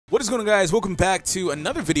What is going on, guys? Welcome back to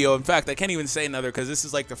another video. In fact, I can't even say another because this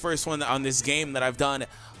is like the first one on this game that I've done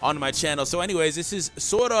on my channel. So anyways, this is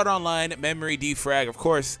Sword Art Online Memory Defrag. Of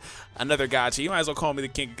course, another gacha. You might as well call me the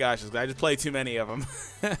king of gachas because I just play too many of them.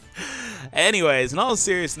 Anyways, in all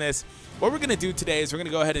seriousness, what we're going to do today is we're going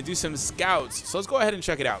to go ahead and do some scouts. So let's go ahead and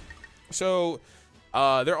check it out. So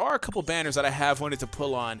there are a couple banners that I have wanted to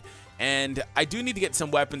pull on. And I do need to get some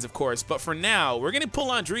weapons, of course, but for now, we're going to pull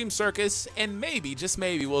on Dream Circus, and maybe, just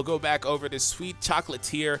maybe, we'll go back over to Sweet Chocolate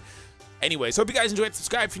Tier. Anyways, hope you guys enjoyed.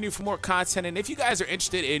 Subscribe if you're new for more content, and if you guys are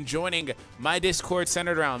interested in joining my Discord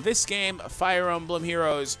centered around this game, Fire Emblem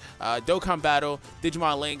Heroes, Dokkan Battle,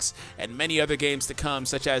 Digimon Links, and many other games to come,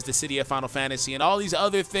 such as the City of Final Fantasy, and all these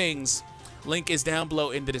other things, link is down below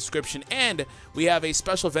in the description, and we have a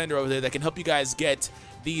special vendor over there that can help you guys get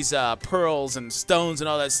these pearls and stones and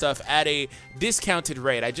all that stuff at a discounted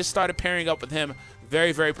rate. I just started pairing up with him.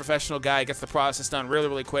 Very, very professional guy. Gets the process done really,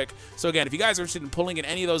 really quick. So again, if you guys are interested in pulling in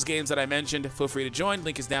any of those games that I mentioned, feel free to join.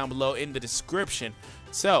 Link is down below in the description.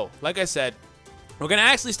 So, like I said, we're going to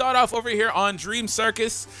actually start off over here on Dream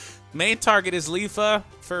Circus. Main target is Leafa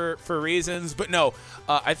for reasons, but no,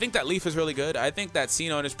 I think that Leafa is really good. I think that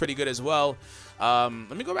Sinon is pretty good as well.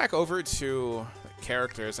 Let me go back over to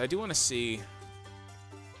characters. I do want to see...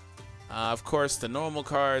 of course, the normal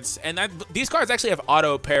cards, and these cards actually have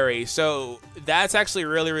auto parry, so that's actually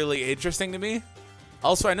really, really interesting to me.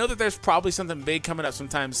 Also, I know that there's probably something big coming up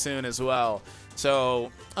sometime soon as well,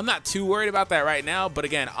 so I'm not too worried about that right now, but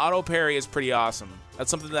again, auto parry is pretty awesome.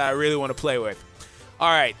 That's something that I really want to play with. All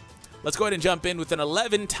right, let's go ahead and jump in with an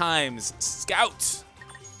 11 times Scout.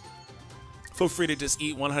 Feel free to just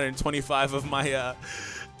eat 125 of my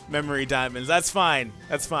memory diamonds. That's fine.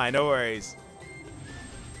 That's fine. No worries.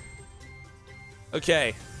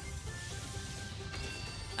 Okay.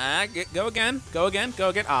 Go again. Go again. Go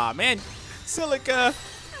again. Aw, man. Silica.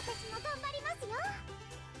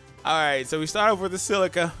 Alright, so we start off with the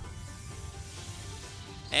Silica.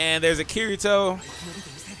 And there's a Kirito.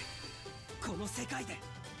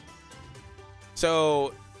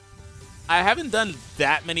 So, I haven't done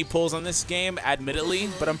that many pulls on this game, admittedly,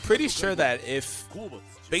 but I'm pretty sure that if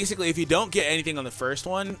you don't get anything on the first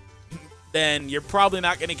one, then you're probably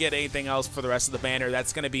not going to get anything else for the rest of the banner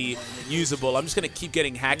that's going to be usable. I'm just going to keep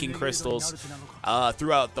getting hacking crystals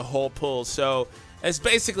throughout the whole pull. So it's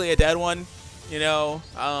basically a dead one, you know.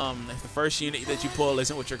 If the first unit that you pull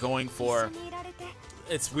isn't what you're going for,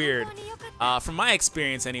 it's weird. From my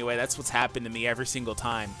experience anyway, that's what's happened to me every single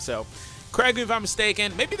time. So correct me if I'm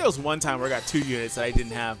mistaken. Maybe there was one time where I got 2 units that I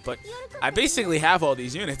didn't have, but I basically have all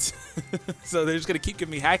these units. So they're just going to keep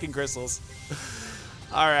giving me hacking crystals.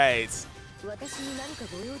 All right.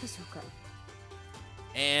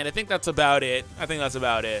 And I think that's about it.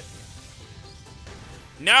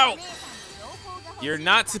 No! You're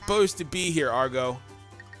not supposed to be here, Argo.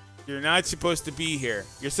 You're not supposed to be here.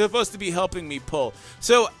 You're supposed to be helping me pull.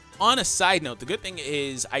 So, on a side note, the good thing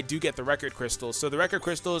is I do get the record crystals. So the record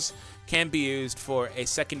crystals can be used for a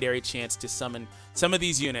secondary chance to summon some of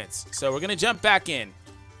these units. So we're going to jump back in.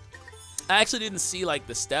 I actually didn't see, like,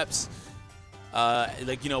 the steps.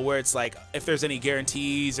 Like, you know, where it's like if there's any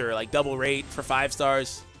guarantees or like double rate for 5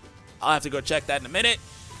 stars. I'll have to go check that in a minute.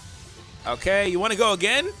 Okay, you want to go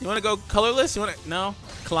again? You want to go colorless? You want to? No,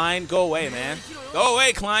 Klein, go away, man. Go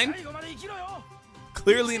away, Klein.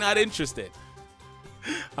 Clearly not interested.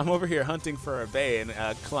 I'm over here hunting for a bay, and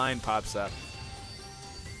Klein pops up.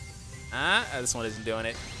 This one isn't doing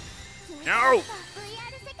it. No.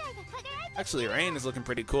 Actually, Rain is looking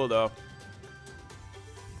pretty cool though.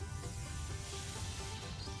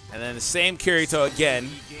 And then the same Kirito again,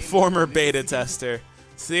 former beta tester.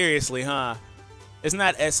 Seriously, huh? Isn't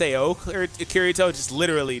that SAO Kirito? Just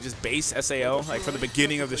literally just base SAO, like from the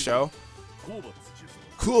beginning of the show.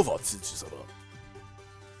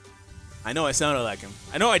 I know I sounded like him.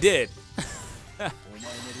 I know I did.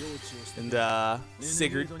 And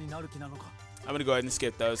Sigurd. I'm gonna go ahead and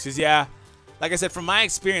skip those, because yeah, like I said, from my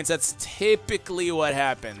experience, that's typically what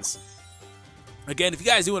happens. Again, if you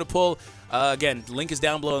guys do want to pull, again, the link is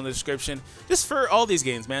down below in the description. Just for all these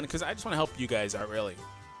games, man, because I just want to help you guys out, really.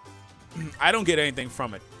 I don't get anything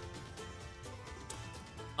from it.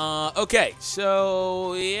 Okay,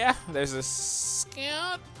 so, yeah, there's a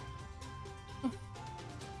scout.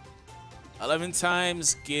 11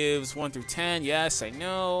 times gives 1 through 10. Yes, I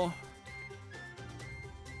know.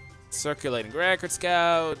 Circulating record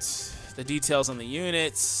scout. The details on the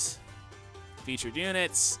units. Featured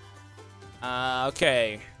units.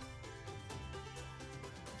 Okay.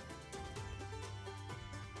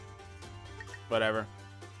 Whatever.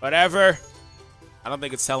 Whatever. I don't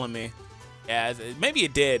think it's telling me. Yeah, maybe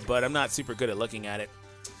it did, but I'm not super good at looking at it.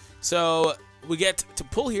 So we get to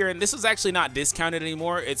pull here, and this is actually not discounted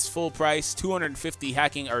anymore. It's full price, 250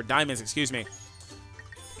 hacking or diamonds, excuse me.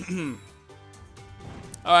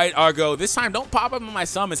 All right, Argo. This time, don't pop up on my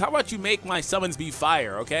summons. How about you make my summons be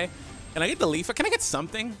fire, okay? Can I get the Leaf? Can I get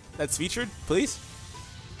something that's featured, please?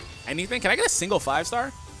 Anything? Can I get a single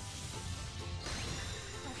 5-star?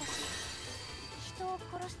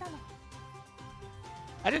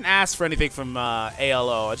 I didn't ask for anything from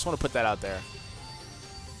ALO. I just want to put that out there.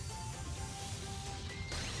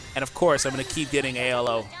 And of course, I'm going to keep getting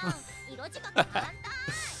ALO.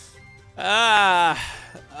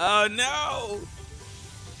 Oh no!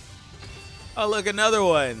 Oh look, another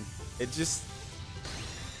one. It just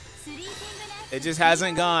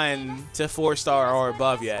hasn't gone to 4-star or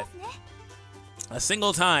above yet. A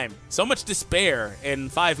single time. So much despair in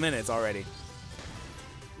 5 minutes already.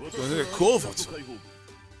 Well,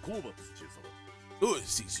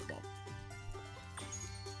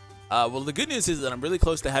 the good news is that I'm really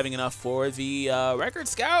close to having enough for the record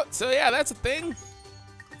scout. So yeah, that's a thing.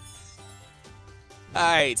 All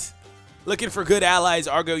right, looking for good allies,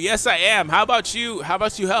 Argo. Yes, I am. How about you? How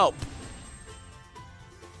about you help?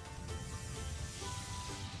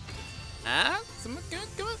 Come on.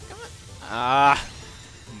 Ah.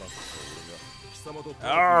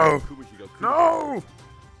 Oh no!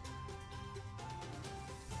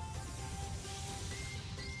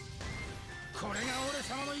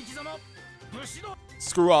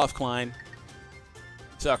 Screw off, Klein.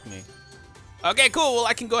 Suck me. Okay, cool. Well,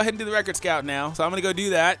 I can go ahead and do the record scout now. So I'm gonna go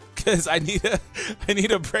do that because I need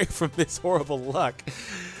a break from this horrible luck.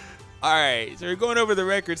 All right, so we're going over the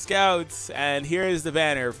record scouts, and here is the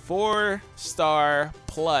banner: 4-star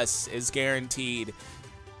plus is guaranteed.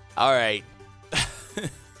 All right,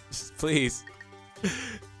 please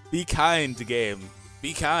be kind, game.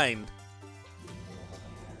 Be kind.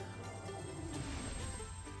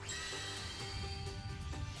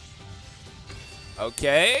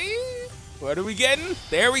 Okay, what are we getting?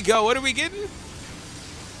 There we go. What are we getting?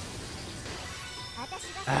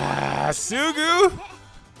 Sugu.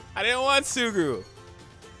 I didn't want Sugu.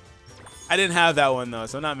 I didn't have that one though,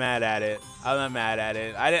 so I'm not mad at it. I'm not mad at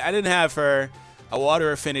it. I didn't have her. A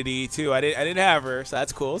water affinity too. I didn't have her, so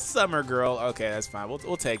that's cool. Summer girl. Okay, that's fine.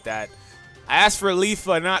 We'll take that. I asked for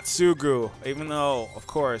Leafa, not Sugu, even though of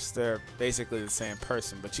course they're basically the same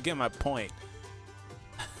person. But you get my point.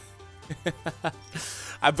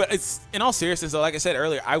 But it's in all seriousness though, like I said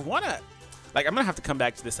earlier, I'm gonna have to come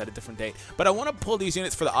back to this at a different date, but I want to pull these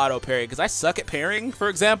units for the auto parry because I suck at parrying, for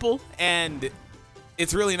example, and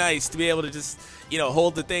it's really nice to be able to just, you know,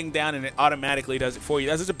 hold the thing down and it automatically does it for you.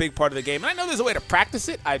 That's such a big part of the game, and I know there's a way to practice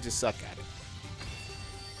it. I just suck at it.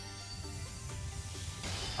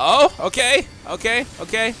 Oh, okay.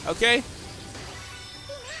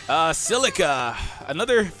 Silica,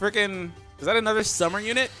 another freaking, is that another summer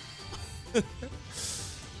unit?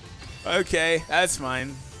 Okay, that's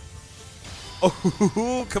fine.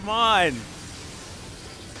 Oh, come on.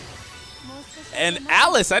 And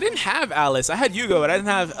Alice, I didn't have Alice. I had Yugo, but I didn't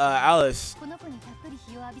have Alice.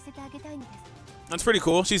 That's pretty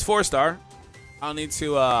cool. She's 4-star. I'll need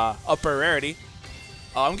to up her rarity.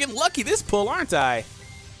 Oh, I'm getting lucky this pull, aren't I?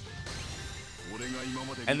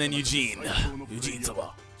 And then Eugene. Eugene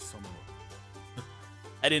Saba.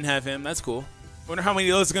 I didn't have him. That's cool. Wonder how many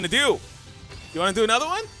of those is gonna do. You want to do another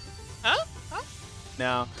one? Huh?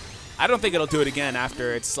 No. I don't think it'll do it again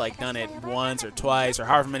after it's like done it once or twice or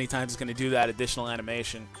however many times it's going to do that additional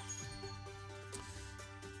animation.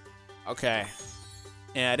 Okay.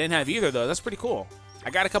 Yeah, I didn't have either though. That's pretty cool. I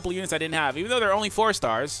got a couple units I didn't have. Even though they're only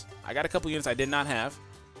 4-stars, I got a couple units I did not have.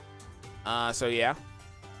 So yeah.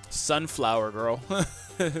 Sunflower girl.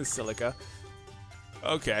 Silica.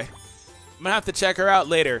 Okay. I'm going to have to check her out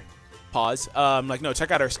later. Pause. Like, no,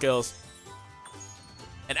 check out her skills.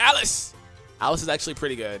 And Alice! Alice is actually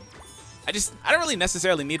pretty good. I don't really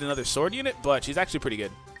necessarily need another sword unit, but she's actually pretty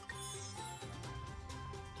good.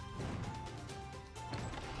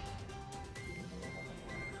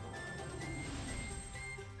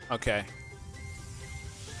 Okay.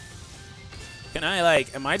 Can I,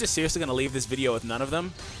 like, am I just seriously gonna leave this video with none of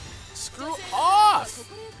them? Screw off!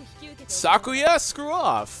 Sakuya, screw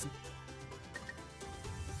off!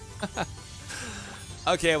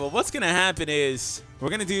 Okay, well, what's gonna happen is we're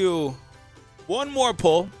gonna do one more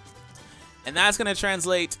pull, and that's gonna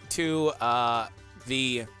translate to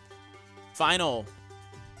the final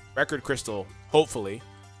record crystal, hopefully,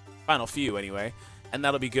 final few anyway, and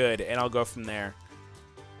that'll be good, and I'll go from there.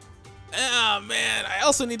 Oh man, I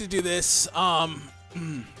also need to do this.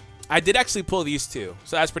 I did actually pull these two,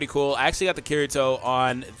 so that's pretty cool. I actually got the Kirito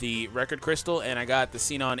on the record crystal, and I got the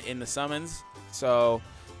Xenon in the summons, so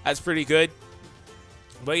That's pretty good.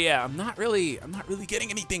 But yeah, I'm not really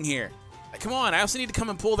getting anything here. Like, come on, I also need to come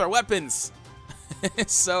and pull their weapons.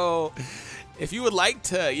 So, if you would like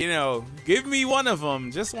to, you know, give me one of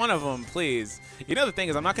them, just one of them, please. You know, the thing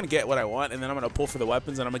is, I'm not going to get what I want, and then I'm going to pull for the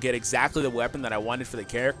weapons, and I'm going to get exactly the weapon that I wanted for the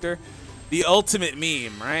character. The ultimate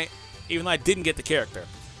meme, right? Even though I didn't get the character.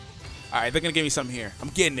 All right, they're going to give me something here. I'm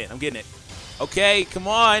getting it. I'm getting it. Okay, come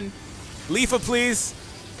on. Leafa, please.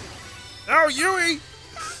 Oh, Yui.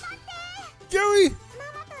 Yui.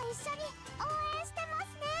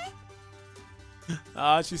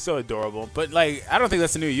 Oh, she's so adorable. But, like, I don't think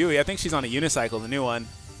that's the new Yui. I think she's on a unicycle, the new one.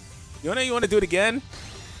 You want to do it again?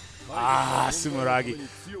 Ah, Sumuragi.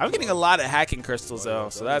 I'm getting a lot of hacking crystals, though,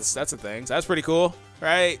 so that's a thing. So that's pretty cool,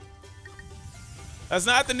 right? That's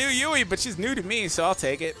not the new Yui, but she's new to me, so I'll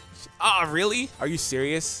take it. Oh, really? Are you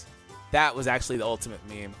serious? That was actually the ultimate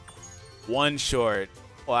meme. One short.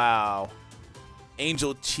 Wow.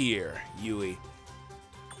 Angel Cheer, Yui.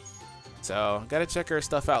 So, gotta check her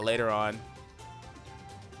stuff out later on.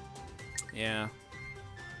 Yeah.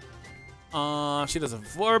 She does a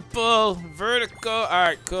Vorpal, Vertical.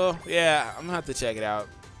 Alright, cool. Yeah, I'm gonna have to check it out.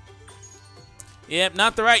 Yep,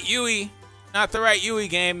 not the right Yui. Not the right Yui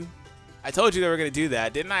game. I told you they were gonna do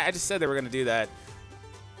that, didn't I? I just said they were gonna do that.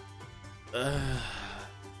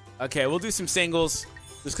 Okay, we'll do some singles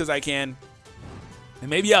just because I can. And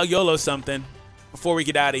maybe I'll YOLO something before we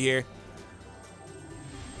get out of here.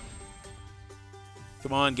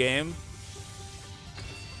 Come on, game.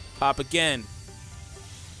 Pop again.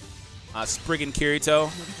 Spriggan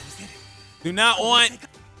Kirito. Do not want.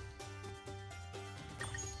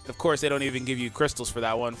 Of course, they don't even give you crystals for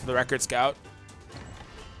that one, for the record scout.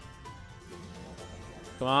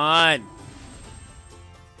 Come on.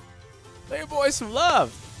 Play your boys some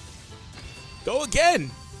love. Go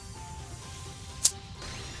again.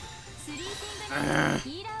 I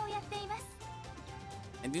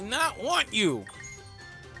do not want you.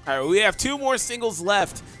 All right, we have 2 more singles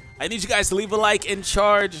left. I need you guys to leave a like and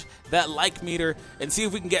charge that like meter and see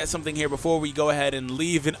if we can get something here before we go ahead and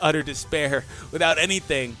leave in utter despair without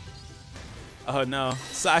anything. Oh no,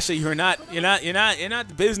 Sasha, you're not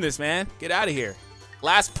the business, man. Get out of here.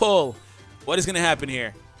 Last pull. What is gonna happen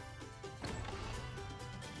here?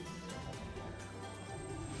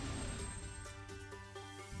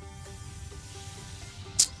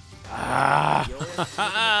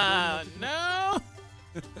 Ah, no.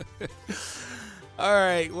 All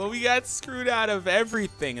right, well, we got screwed out of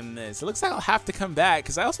everything in this. It looks like I'll have to come back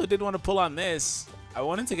because I also did want to pull on this. I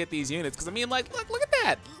wanted to get these units because, I mean, like, look at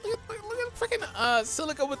that. Look at freaking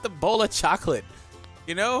Silica with the bowl of chocolate,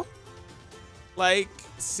 you know? Like,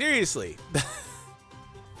 seriously.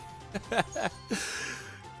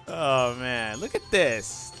 Oh, man, look at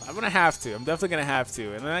this. I'm going to have to. I'm definitely going to have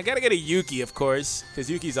to. And then I got to get a Yuki, of course,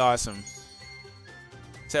 because Yuki's awesome.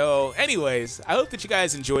 So, anyways, I hope that you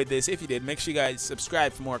guys enjoyed this. If you did, make sure you guys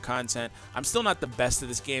subscribe for more content. I'm still not the best at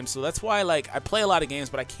this game, so that's why, like, I play a lot of games,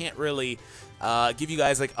 but I can't really give you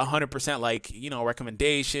guys, like, 100%, like, you know,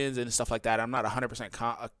 recommendations and stuff like that. I'm not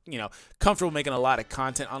 100%, you know, comfortable making a lot of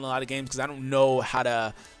content on a lot of games because I don't know how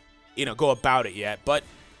to, you know, go about it yet. But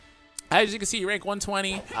as you can see, rank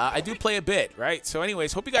 120. I do play a bit, right? So,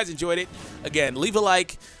 anyways, hope you guys enjoyed it. Again, leave a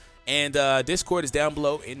like, and Discord is down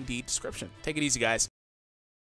below in the description. Take it easy, guys.